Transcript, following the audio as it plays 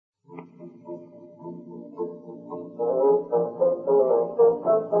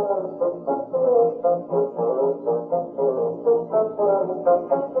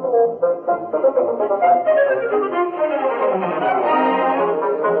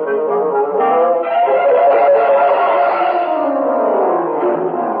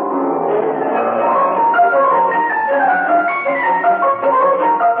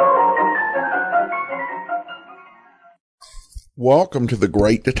welcome to the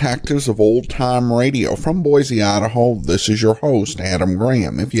Great Detectives of Old Time Radio. From Boise, Idaho, this is your host, Adam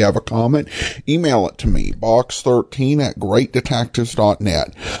Graham. If you have a comment, email it to me,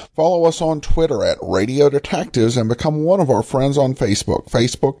 box13@greatdetectives.net. Follow us on Twitter at Radio Detectives and become one of our friends on Facebook,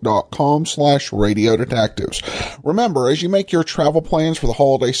 facebook.com/Radio Detectives. Remember, as you make your travel plans for the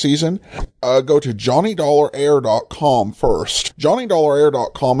holiday season, go to JohnnyDollarAir.com first.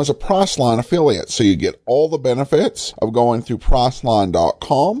 JohnnyDollarAir.com is a Priceline affiliate, so you get all the benefits of going through Priceline.com,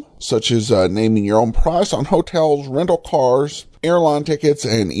 such as naming your own price on hotels, rental cars, airline tickets,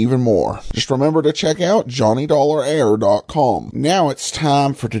 and even more. Just remember to check out JohnnyDollarAir.com. Now it's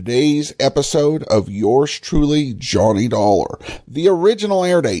time for today's episode of yours truly, Johnny Dollar. The original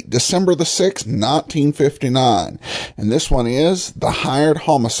air date, December the 6th, 1959. And this one is The Hired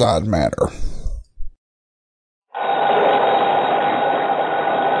Homicide Matter.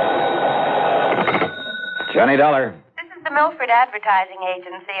 Johnny Dollar. This is the Milford Advertising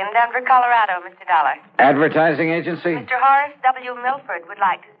Agency in Denver, Colorado, Mr. Dollar. Advertising agency? Mr. Horace W. Milford would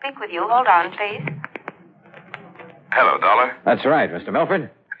like to speak with you. Hold on, please. Hello, Dollar. That's right, Mr. Milford.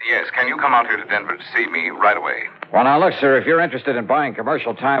 Yes, can you come out here to Denver to see me right away? Well, now, look, sir, if you're interested in buying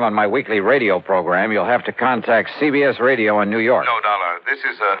commercial time on my weekly radio program, you'll have to contact CBS Radio in New York. No, Dollar. This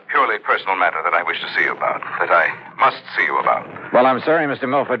is a purely personal matter that I wish to see you about, that I must see you about. Well, I'm sorry, Mr.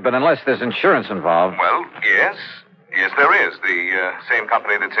 Milford, but unless there's insurance involved... Well, yes. Yes, there is. The same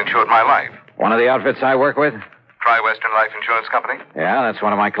company that's insured my life. One of the outfits I work with? Tri-Western Life Insurance Company? Yeah, that's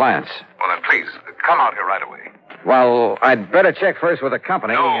one of my clients. Well, then, please, come out here right away. Well, I'd better check first with the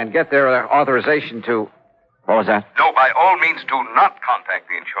company No. and get their authorization to... What was that? No, by all means, do not contact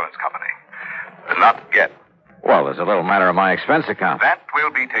the insurance company. Not yet. Well, there's a little matter of my expense account. That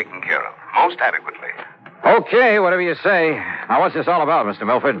will be taken care of, most adequately. Okay, whatever you say. Now, what's this all about, Mr.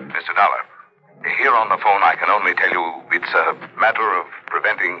 Milford? Mr. Dollar, here on the phone, I can only tell you it's a matter of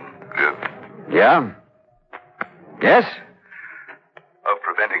preventing... Yeah? Yes? Of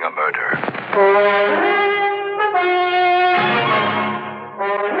preventing a murder.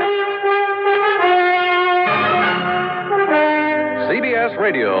 CBS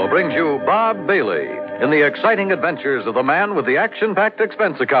Radio brings you Bob Bailey in the exciting adventures of the man with the action-packed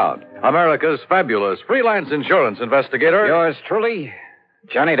expense account, America's fabulous freelance insurance investigator. Yours truly,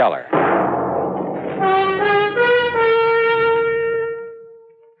 Johnny Dollar.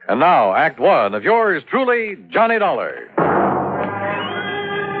 And now, Act One of yours truly, Johnny Dollar.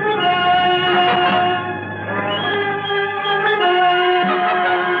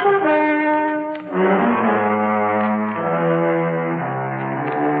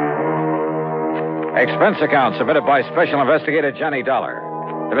 Expense account submitted by Special Investigator Johnny Dollar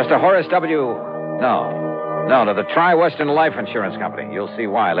to Mr. Horace W. No, to the Tri-Western Life Insurance Company. You'll see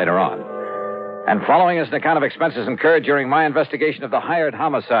why later on. And following is an account of expenses incurred during my investigation of the hired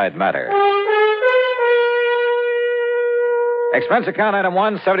homicide matter. Expense account item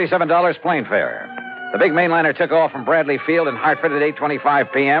 1, $77 plane fare. The big mainliner took off from Bradley Field in Hartford at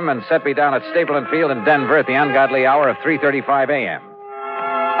 8:25 p.m. and set me down at Stapleton Field in Denver at the ungodly hour of 3:35 a.m.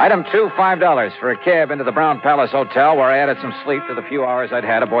 Item 2, $5 for a cab into the Brown Palace Hotel, where I added some sleep to the few hours I'd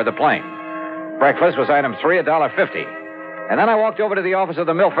had aboard the plane. Breakfast was item 3, $1.50. And then I walked over to the office of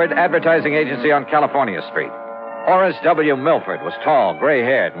the Milford Advertising Agency on California Street. Horace W. Milford was tall,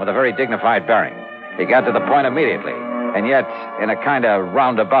 gray-haired, and with a very dignified bearing. He got to the point immediately, and yet in a kind of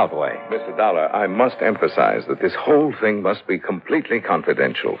roundabout way. Mr. Dollar, I must emphasize that this whole thing must be completely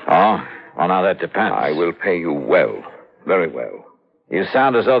confidential. Oh? Well, now that depends. I will pay you well, very well. You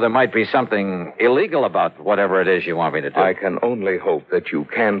sound as though there might be something illegal about whatever it is you want me to do. I can only hope that you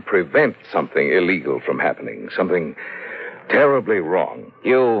can prevent something illegal from happening, something terribly wrong.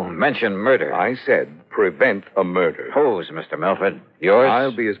 You mentioned murder. I said prevent a murder. Whose, Mr. Milford? Yours?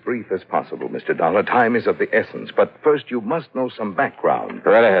 I'll be as brief as possible, Mr. Dollar. Time is of the essence. But first, you must know some background.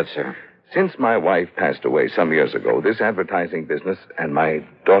 Right ahead, sir. Since my wife passed away some years ago, this advertising business and my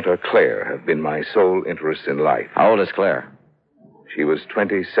daughter Claire have been my sole interests in life. How old is Claire? She was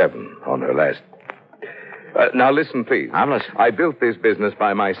 27 on her last... now listen, please. I'm listening. I built this business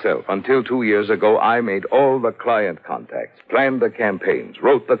by myself. Until 2 years ago, I made all the client contacts, planned the campaigns,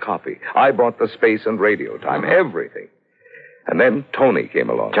 wrote the copy. I bought the space and radio time, everything. And then Tony came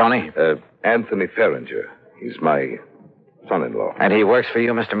along. Tony? Anthony Ferringer. He's my son-in-law. And he works for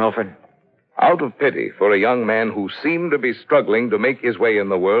you, Mr. Milford? Out of pity for a young man who seemed to be struggling to make his way in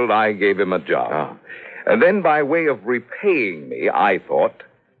the world, I gave him a job. Oh. And then by way of repaying me, I thought,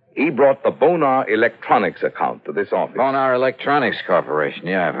 he brought the Bonar Electronics account to this office. Bonar Electronics Corporation.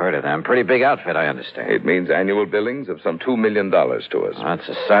 Yeah, I've heard of them. Pretty big outfit, I understand. It means annual billings of some $2 million to us. That's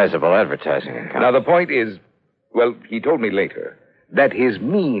a sizable advertising account. Now, the point is, well, he told me later, that his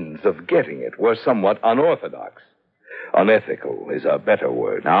means of getting it were somewhat unorthodox. Unethical is a better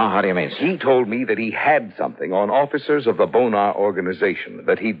word. No, how do you mean? He told me that he had something on officers of the Bonar organization,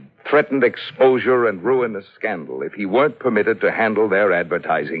 that he'd threatened exposure and ruinous scandal if he weren't permitted to handle their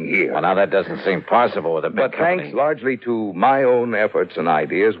advertising here. Well, now, that doesn't seem possible with a big But company. thanks largely to my own efforts and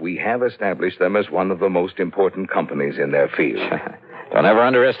ideas, we have established them as one of the most important companies in their field. Don't ever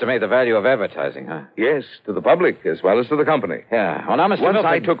underestimate the value of advertising, huh? Yes, to the public as well as to the company. Yeah. Well, now, Mr. Once Milford...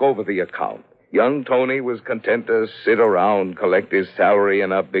 I took over the account, young Tony was content to sit around, collect his salary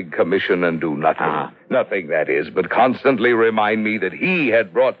and a big commission and do nothing. Nothing, that is, but constantly remind me that he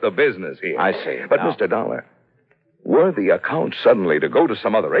had brought the business here. I see. But, Now- Mr. Dollar, were the account suddenly to go to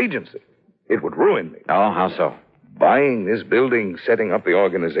some other agency, it would ruin me. Oh, how so? Buying this building, setting up the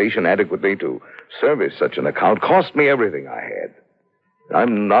organization adequately to service such an account cost me everything I had.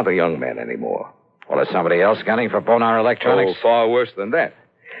 I'm not a young man anymore. Well, is somebody else gunning for Bonar Electronics? Oh, far worse than that.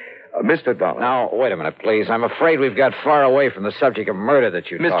 Mr. Dollar. Now, wait a minute, please. I'm afraid we've got far away from the subject of murder that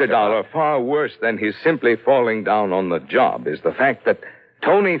you talked Mr. Dollar, about. far worse than his simply falling down on the job is the fact that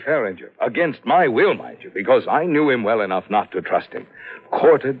Tony Ferringer, against my will, mind you, because I knew him well enough not to trust him,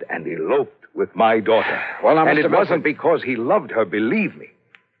 courted and eloped with my daughter. Well, now, and Mr. it wasn't Milford- because he loved her, believe me.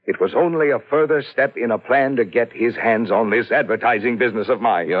 It was only a further step in a plan to get his hands on this advertising business of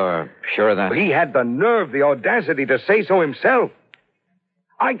mine. You're sure of that? He had the nerve, the audacity to say so himself.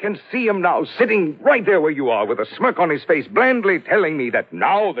 I can see him now, sitting right there where you are, with a smirk on his face, blandly telling me that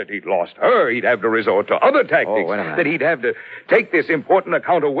now that he'd lost her, he'd have to resort to other tactics. Oh, wait a minute. That he'd have to take this important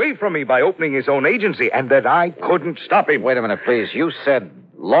account away from me by opening his own agency, and that I couldn't stop him. Wait a minute, please. You said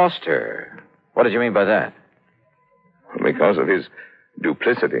lost her. What did you mean by that? Because of his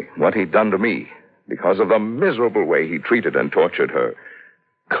duplicity, what he'd done to me, because of the miserable way he treated and tortured her.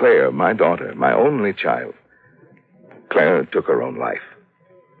 Claire, my daughter, my only child. Claire took her own life.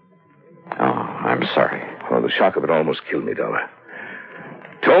 Oh, I'm sorry. Oh, the shock of it almost killed me, Dollar.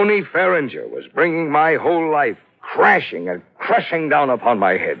 Tony Ferringer was bringing my whole life crashing and crushing down upon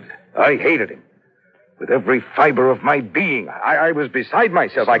my head. I hated him. With every fiber of my being, I was beside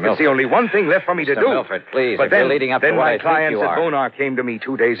myself. I could see only one thing left for me to Mr. do. Milford, please, But if then, you're leading up to then what my I think clients you at are. Bonar came to me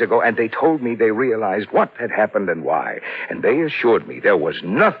 2 days ago, and they told me they realized what had happened and why. And they assured me there was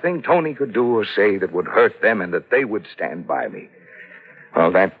nothing Tony could do or say that would hurt them, and that they would stand by me.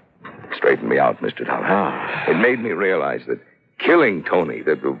 Well, that straightened me out, Mr. Dollar. Ah. It made me realize that killing Tony,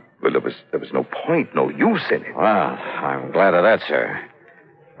 there was no point, no use in it. Well, I'm glad of that, sir.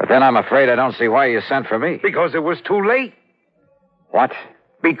 But then I'm afraid I don't see why you sent for me. Because it was too late. What?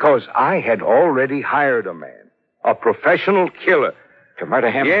 Because I had already hired a man, a professional killer. To murder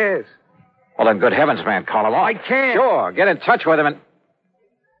him? Yes. Well, then, good heavens, man, call him off. I can't. Sure, get in touch with him and...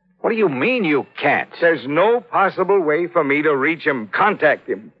 What do you mean you can't? There's no possible way for me to reach him, contact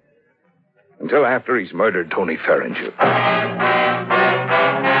him, until after he's murdered Tony Ferringer.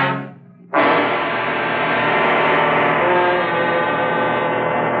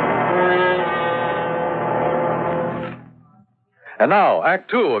 And now,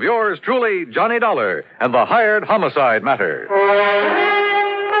 Act Two of yours truly, Johnny Dollar, and the hired homicide matter.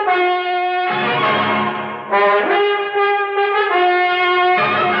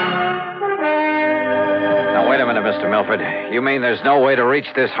 Now, wait a minute, Mr. Milford. You mean there's no way to reach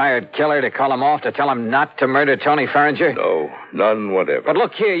this hired killer to call him off, to tell him not to murder Tony Ferringer? No, none whatever. But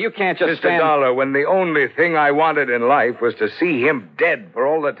look here, you can't just Mr. stand... Dollar, when the only thing I wanted in life was to see him dead for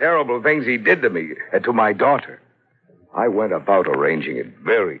all the terrible things he did to me and to my daughter, I went about arranging it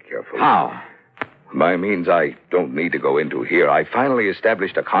very carefully. How? By means I don't need to go into here, I finally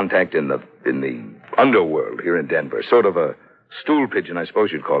established a contact in the underworld here in Denver. Sort of a stool pigeon, I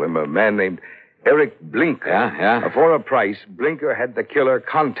suppose you'd call him. A man named Eric Blinker. Yeah? For a price, Blinker had the killer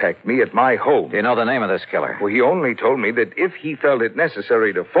contact me at my home. Do you know the name of this killer? Well, he only told me that if he felt it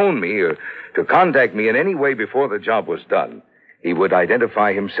necessary to phone me or to contact me in any way before the job was done, he would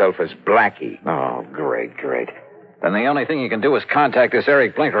identify himself as Blackie. Oh, great. Then the only thing you can do is contact this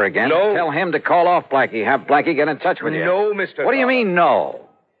Eric Blinker again. No. And tell him to call off Blackie. Have Blackie get in touch with you. No, Mr. What do you mean, no?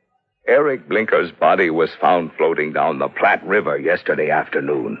 Eric Blinker's body was found floating down the Platte River yesterday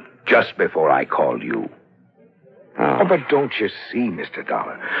afternoon, just before I called you. Oh, but don't you see, Mr.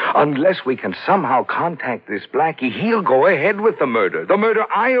 Dollar? Unless we can somehow contact this Blackie, he'll go ahead with the murder. The murder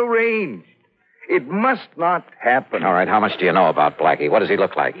I arranged. It must not happen. All right, how much do you know about Blackie? What does he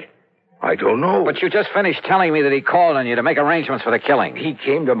look like? I don't know. But you just finished telling me that he called on you to make arrangements for the killing. He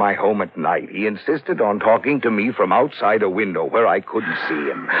came to my home at night. He insisted on talking to me from outside a window where I couldn't see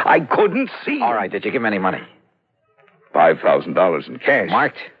him. I couldn't see him. All right, did you give him any money? $5,000 in cash.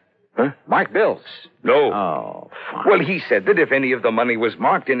 Marked? Huh? Mark bills. No. Oh, fine. Well, he said that if any of the money was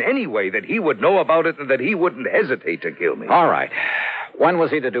marked in any way, that he would know about it and that he wouldn't hesitate to kill me. All right. When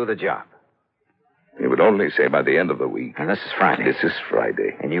was he to do the job? He would only say by the end of the week. And this is Friday. This is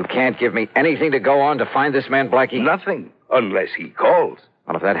Friday. And you can't give me anything to go on to find this man, Blackie? Nothing, unless he calls.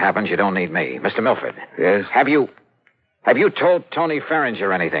 Well, if that happens, you don't need me. Mr. Milford. Yes? Have you told Tony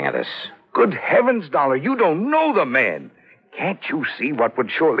Ferringer anything of this? Good heavens, Dollar, you don't know the man. Can't you see what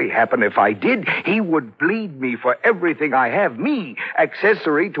would surely happen if I did? He would bleed me for everything I have. Me,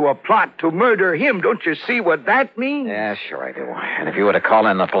 accessory to a plot to murder him. Don't you see what that means? Yeah, sure I do. And if you were to call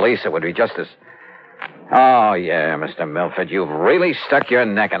in the police, it would be just as... Oh, yeah, Mr. Milford, you've really stuck your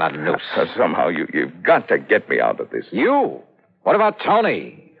neck in a noose. Somehow you've got to get me out of this. You? What about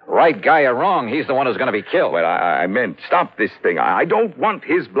Tony? Right guy or wrong, he's the one who's going to be killed. Well, I meant stop this thing. I don't want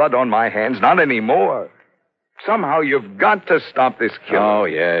his blood on my hands, not anymore. Somehow you've got to stop this killing. Oh,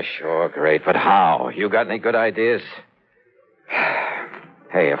 yeah, sure, great. But how? You got any good ideas?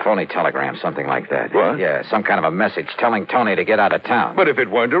 Hey, a phony telegram, something like that. What? Yeah, some kind of a message telling Tony to get out of town. But if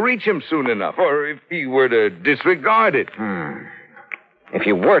it weren't to reach him soon enough, or if he were to disregard it. If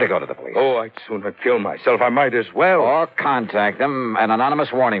you were to go to the police. Oh, I'd sooner kill myself. I might as well. Or contact them. An anonymous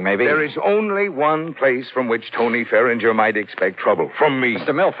warning, maybe. There is only one place from which Tony Ferringer might expect trouble. From me.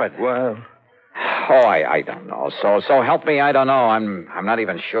 Mr. Milford. Well... Oh, I don't know. So help me, I don't know. I'm not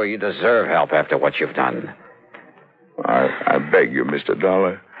even sure you deserve help after what you've done. I beg you, Mr.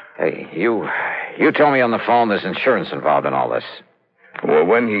 Dollar. Hey, you told me on the phone there's insurance involved in all this. Well,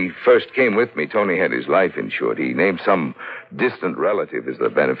 when he first came with me, Tony had his life insured. He named some distant relative as the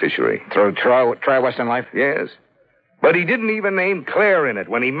beneficiary. Through Tri-Western Life? Yes. But he didn't even name Claire in it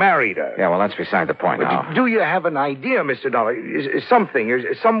when he married her. Yeah, well, that's beside the point now. Do you have an idea, Mr. Dollar? Is some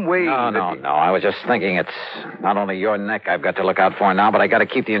way... No. I was just thinking it's not only your neck I've got to look out for now, but I got to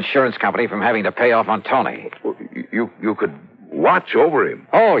keep the insurance company from having to pay off on Tony. You could watch over him.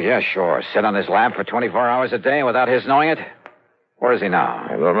 Oh, yeah, sure. Sit on his lap for 24 hours a day without his knowing it? Where is he now?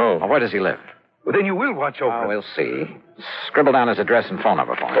 I don't know. Well, where does he live? Well, then you will watch over him. We'll see. Scribble down his address and phone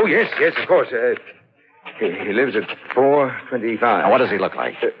number for me. Oh, yes, of course. He lives at 425. Now, what does he look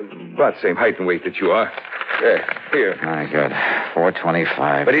like? About the same height and weight that you are. Here. Very good.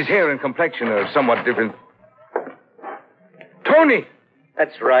 425. But his hair and complexion are somewhat different. Tony!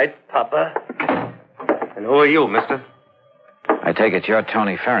 That's right, Papa. And who are you, mister? I take it you're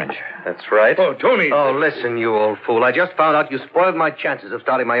Tony Ferringer. That's right. Oh, Tony. Oh, listen, you old fool. I just found out you spoiled my chances of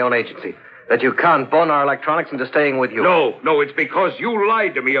starting my own agency. That you conned Bonar Electronics into staying with you. No, it's because you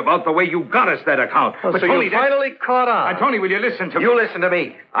lied to me about the way you got us that account. Oh, but so Tony, you finally caught on. Tony, will you listen to me? You listen to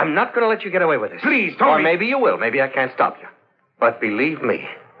me. I'm not going to let you get away with this. Please, Tony. Or maybe you will. Maybe I can't stop you. But believe me,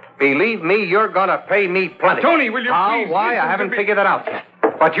 you're going to pay me plenty. Tony, will you How? please Why? I haven't figured that out yet.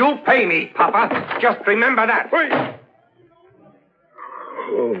 But you'll pay me, Papa. Just remember that. Wait.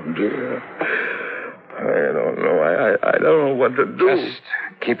 Oh, dear. I don't know. I don't know what to do. Just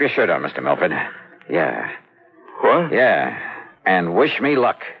keep your shirt on, Mr. Milford. Yeah. What? Yeah. And wish me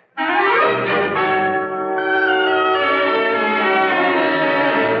luck.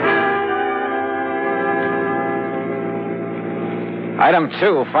 Item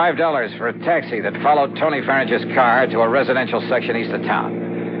 2, $5 for a taxi that followed Tony Ferringer's car to a residential section east of town.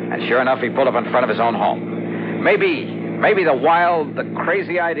 And sure enough, he pulled up in front of his own home. Maybe the wild, the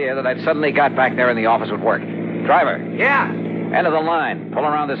crazy idea that I'd suddenly got back there in the office would work. Driver. Yeah? End of the line. Pull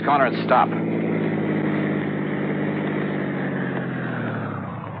around this corner and stop.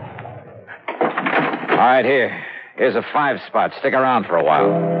 All right, here's a 5-spot. Stick around for a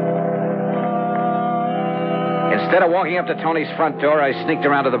while. Instead of walking up to Tony's front door, I sneaked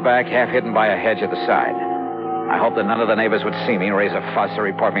around to the back, half hidden by a hedge at the side. I hoped that none of the neighbors would see me, raise a fuss, or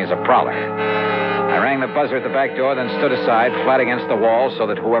report me as a prowler. I rang the buzzer at the back door, then stood aside, flat against the wall, so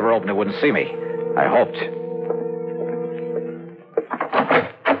that whoever opened it wouldn't see me. I hoped.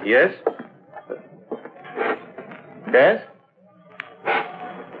 Yes? Yes?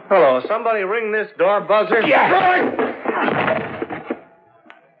 Hello, somebody ring this door buzzer? Yeah!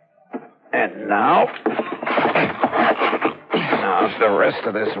 And now if the rest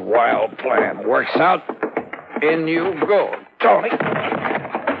of this wild plan works out, in you go, Tony.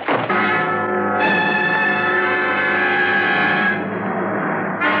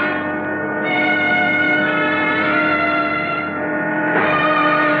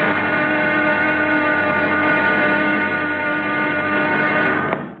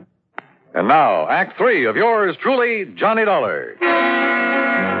 And now, Act 3 of yours truly, Johnny Dollar.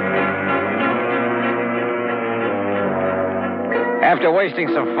 After wasting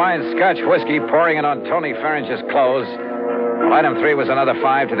some fine Scotch whiskey, pouring it on Tony Ferringer's clothes, Item 3 was another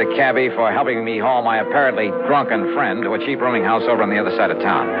 5 to the cabbie for helping me haul my apparently drunken friend to a cheap rooming house over on the other side of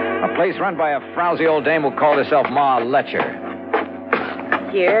town. A place run by a frowsy old dame who called herself Ma Letcher.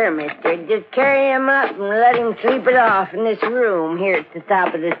 Sure, mister. Just carry him up and let him sleep it off in this room here at the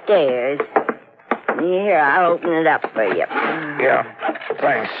top of the stairs. Here, I'll open it up for you. Yeah,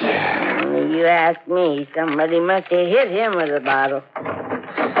 thanks. You ask me. Somebody must have hit him with a bottle.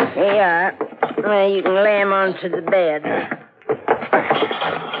 Here you are. Well, you can lay him onto the bed.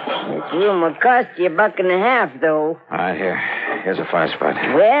 This room will cost you $1.50, though. All right, here's a fire spot.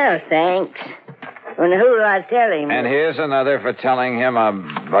 Well, thanks. And who'll I tell him? And here's another for telling him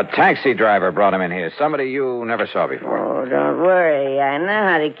a taxi driver brought him in here. Somebody you never saw before. Oh, don't worry. I know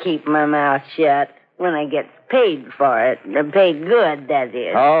how to keep my mouth shut when I get paid for it. Paid good, that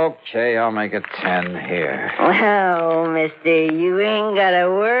is. Okay, I'll make it 10 here. Well, mister, you ain't got a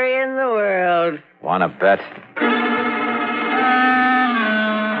worry in the world. Want to bet?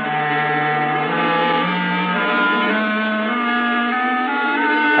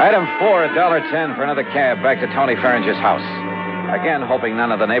 Item 4, $1.10 for another cab back to Tony Ferringer's house. Again, hoping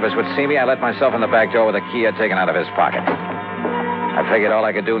none of the neighbors would see me, I let myself in the back door with a key I'd taken out of his pocket. I figured all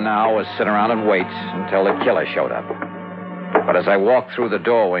I could do now was sit around and wait until the killer showed up. But as I walked through the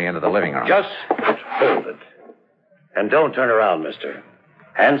doorway into the living room... Just hold it. And don't turn around, mister.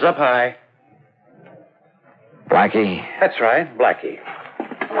 Hands up high. Blackie? That's right, Blackie.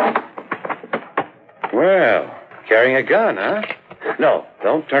 Well, carrying a gun, huh? No,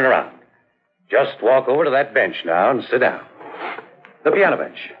 don't turn around. Just walk over to that bench now and sit down. The piano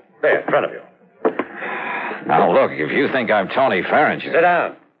bench. There, in front of you. Now, look, if you think I'm Tony Ferringer... Sit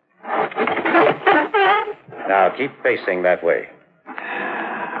down. Now, keep facing that way.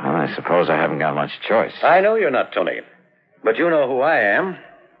 Well, I suppose I haven't got much choice. I know you're not Tony, but you know who I am.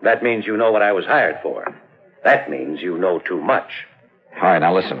 That means you know what I was hired for. That means you know too much. All right,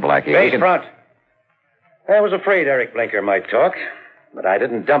 now listen, Blackie. Face front. I was afraid Eric Blinker might talk, but I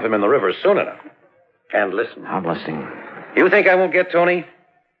didn't dump him in the river soon enough. And listen. I'm listening. You think I won't get Tony?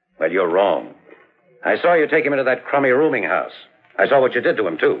 Well, you're wrong. I saw you take him into that crummy rooming house. I saw what you did to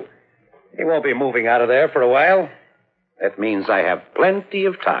him, too. He won't be moving out of there for a while. That means I have plenty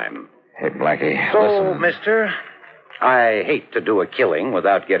of time. Hey, Blackie, so, listen. mister, I hate to do a killing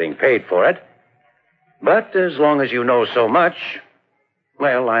without getting paid for it. But as long as you know so much,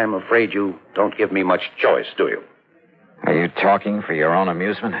 well, I'm afraid you don't give me much choice, do you? Are you talking for your own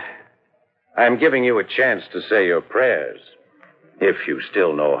amusement? I'm giving you a chance to say your prayers, if you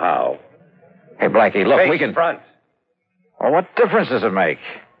still know how. Hey, Blackie, look, Face we can... front. Well, what difference does it make?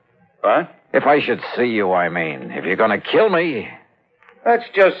 What? If I should see you, I mean. If you're going to kill me... Let's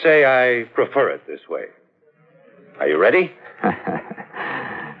just say I prefer it this way. Are you ready?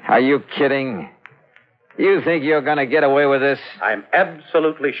 Are you kidding? You think you're going to get away with this? I'm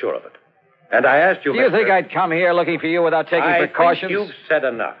absolutely sure of it. And I asked you... Do you think I'd come here looking for you without taking precautions? I think you've said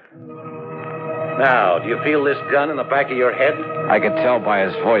enough. Now, do you feel this gun in the back of your head? I could tell by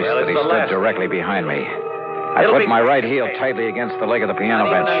his voice that he stood directly behind me. I put my right heel tightly against the leg of the piano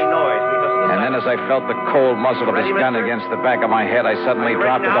bench. And then as I felt the cold muzzle of his gun against the back of my head, I suddenly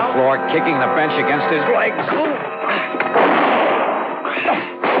dropped to the floor, kicking the bench against his legs.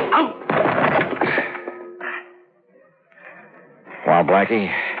 Well, Blackie,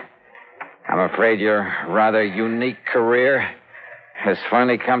 I'm afraid your rather unique career has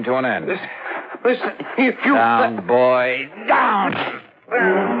finally come to an end. Listen, if you... Down, boy, down!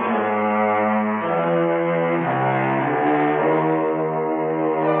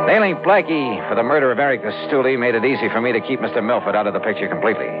 Nailing Blackie for the murder of Eric the Stoolie made it easy for me to keep Mr. Milford out of the picture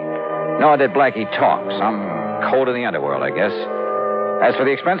completely. Nor did Blackie talk. Some code in the underworld, I guess. As for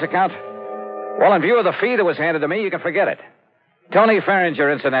the expense account, well, in view of the fee that was handed to me, you can forget it. Tony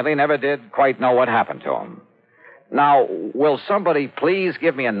Ferringer, incidentally, never did quite know what happened to him. Now, will somebody please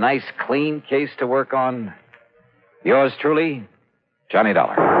give me a nice, clean case to work on? Yours truly, Johnny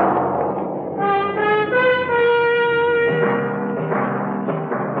Dollar.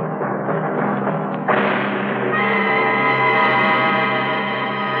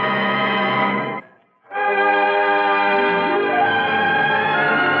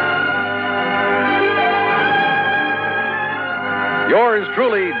 Yours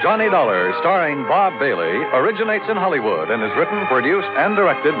truly, Johnny Dollar, starring Bob Bailey, originates in Hollywood and is written, produced, and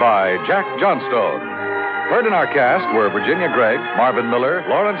directed by Jack Johnstone. Heard in our cast were Virginia Gregg, Marvin Miller,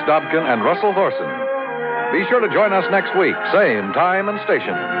 Lawrence Dobkin, and Russell Thorson. Be sure to join us next week, same time and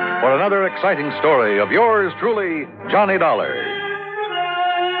station, for another exciting story of yours truly, Johnny Dollar.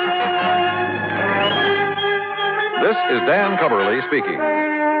 This is Dan Cumberly speaking.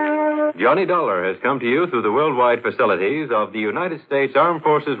 Johnny Dollar has come to you through the worldwide facilities of the United States Armed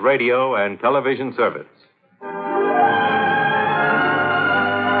Forces Radio and Television Service.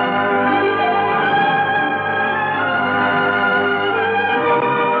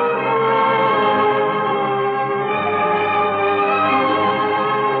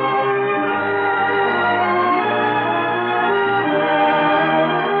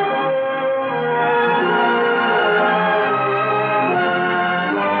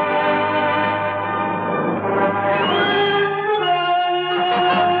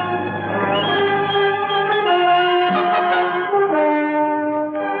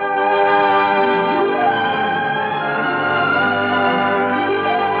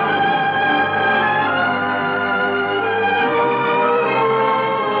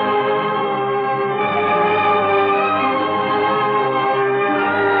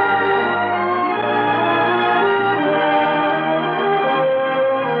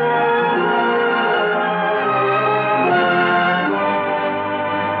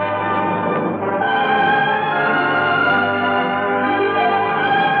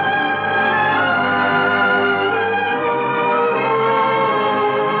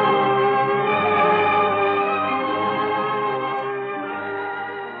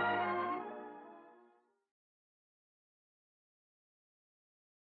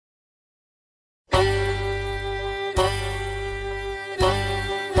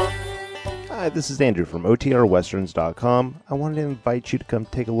 Hi, this is Andrew from OTRWesterns.com. I wanted to invite you to come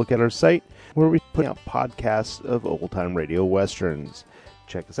take a look at our site where we put out podcasts of old-time radio westerns.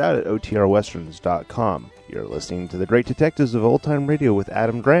 Check us out at OTRWesterns.com. You're listening to The Great Detectives of Old Time Radio with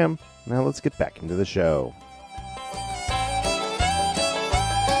Adam Graham. Now let's get back into the show.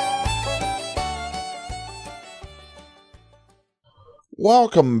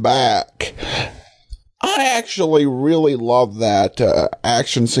 Welcome back. I actually really love that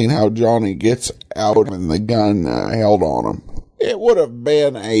action scene, how Johnny gets out and the gun held on him. It would have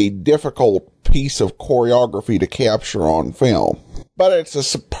been a difficult piece of choreography to capture on film, but it's a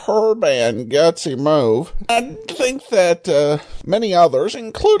superb and gutsy move. I think that many others,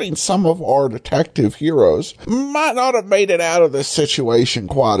 including some of our detective heroes, might not have made it out of this situation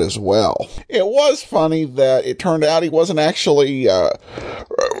quite as well. It was funny that it turned out he wasn't actually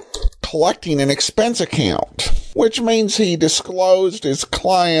collecting an expense account, which means he disclosed his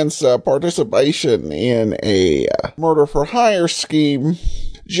client's participation in a murder for hire scheme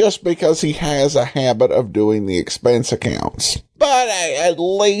just because he has a habit of doing the expense accounts. But at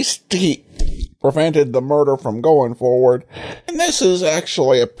least he prevented the murder from going forward, and this is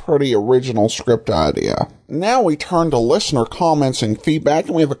actually a pretty original script idea. Now we turn to listener comments and feedback,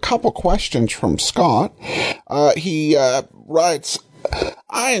 and we have a couple questions from Scott. He writes,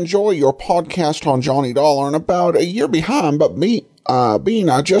 I enjoy your podcast on Johnny Dollar, and about a year behind, but being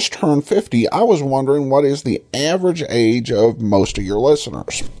I just turned 50, I was wondering what is the average age of most of your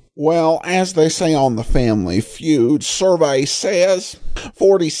listeners. Well, as they say on the Family Feud, survey says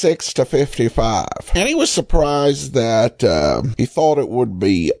 46 to 55. And he was surprised that he thought it would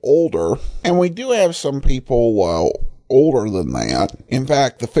be older, and we do have some people older than that. In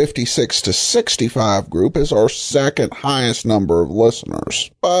fact, the 56 to 65 group is our second highest number of listeners.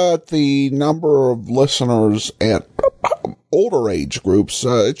 But the number of listeners at older age groups,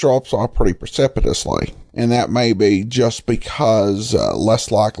 it drops off pretty precipitously. And that may be just because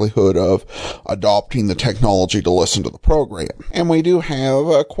less likelihood of adopting the technology to listen to the program. And we do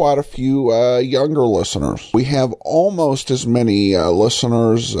have quite a few younger listeners. We have almost as many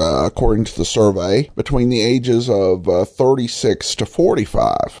listeners, according to the survey, between the ages of 36 to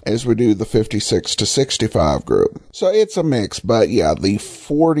 45 as we do the 56 to 65 group. So it's a mix, but yeah, the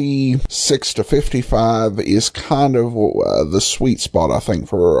 46 to 55 is kind of the sweet spot, I think,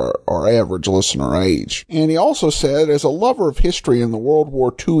 for our average listener age. And he also said, as a lover of history in the World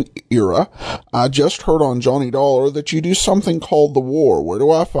War II era, I just heard on Johnny Dollar that you do something called The War. Where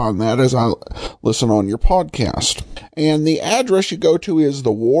do I find that as I listen on your podcast? And the address you go to is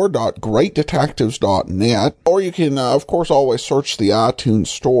thewar.greatdetectives.net, or you can, of course, always search the iTunes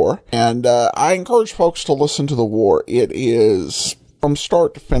store. And I encourage folks to listen to The War. It is, from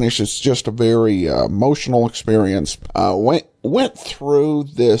start to finish, it's just a very emotional experience. Went through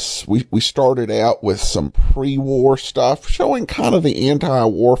this, we started out with some pre-war stuff, showing kind of the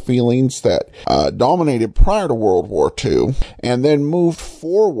anti-war feelings that dominated prior to World War II, and then moved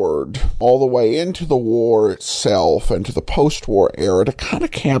forward all the way into the war itself and to the post-war era to kind of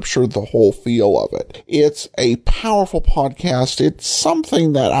capture the whole feel of it. It's a powerful podcast. It's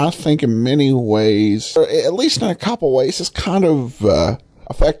something that I think in many ways, or at least in a couple ways, is kind of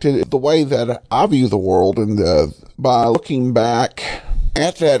affected the way that I view the world, and by looking back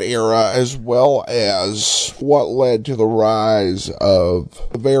at that era, as well as what led to the rise of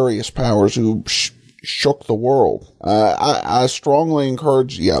the various powers who shook the world. I strongly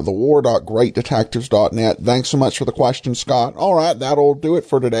encourage, the war.greatdetectives.net. Thanks so much for the question, Scott. All right, that'll do it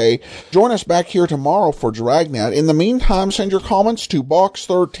for today. Join us back here tomorrow for Dragnet. In the meantime, send your comments to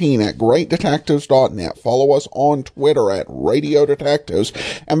box13 at greatdetectives.net. Follow us on Twitter at Radio Detectives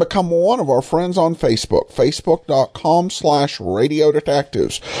and become one of our friends on Facebook, facebook.com/Radio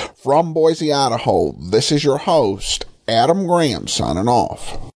Detectives. From Boise, Idaho, this is your host, Adam Graham, signing off.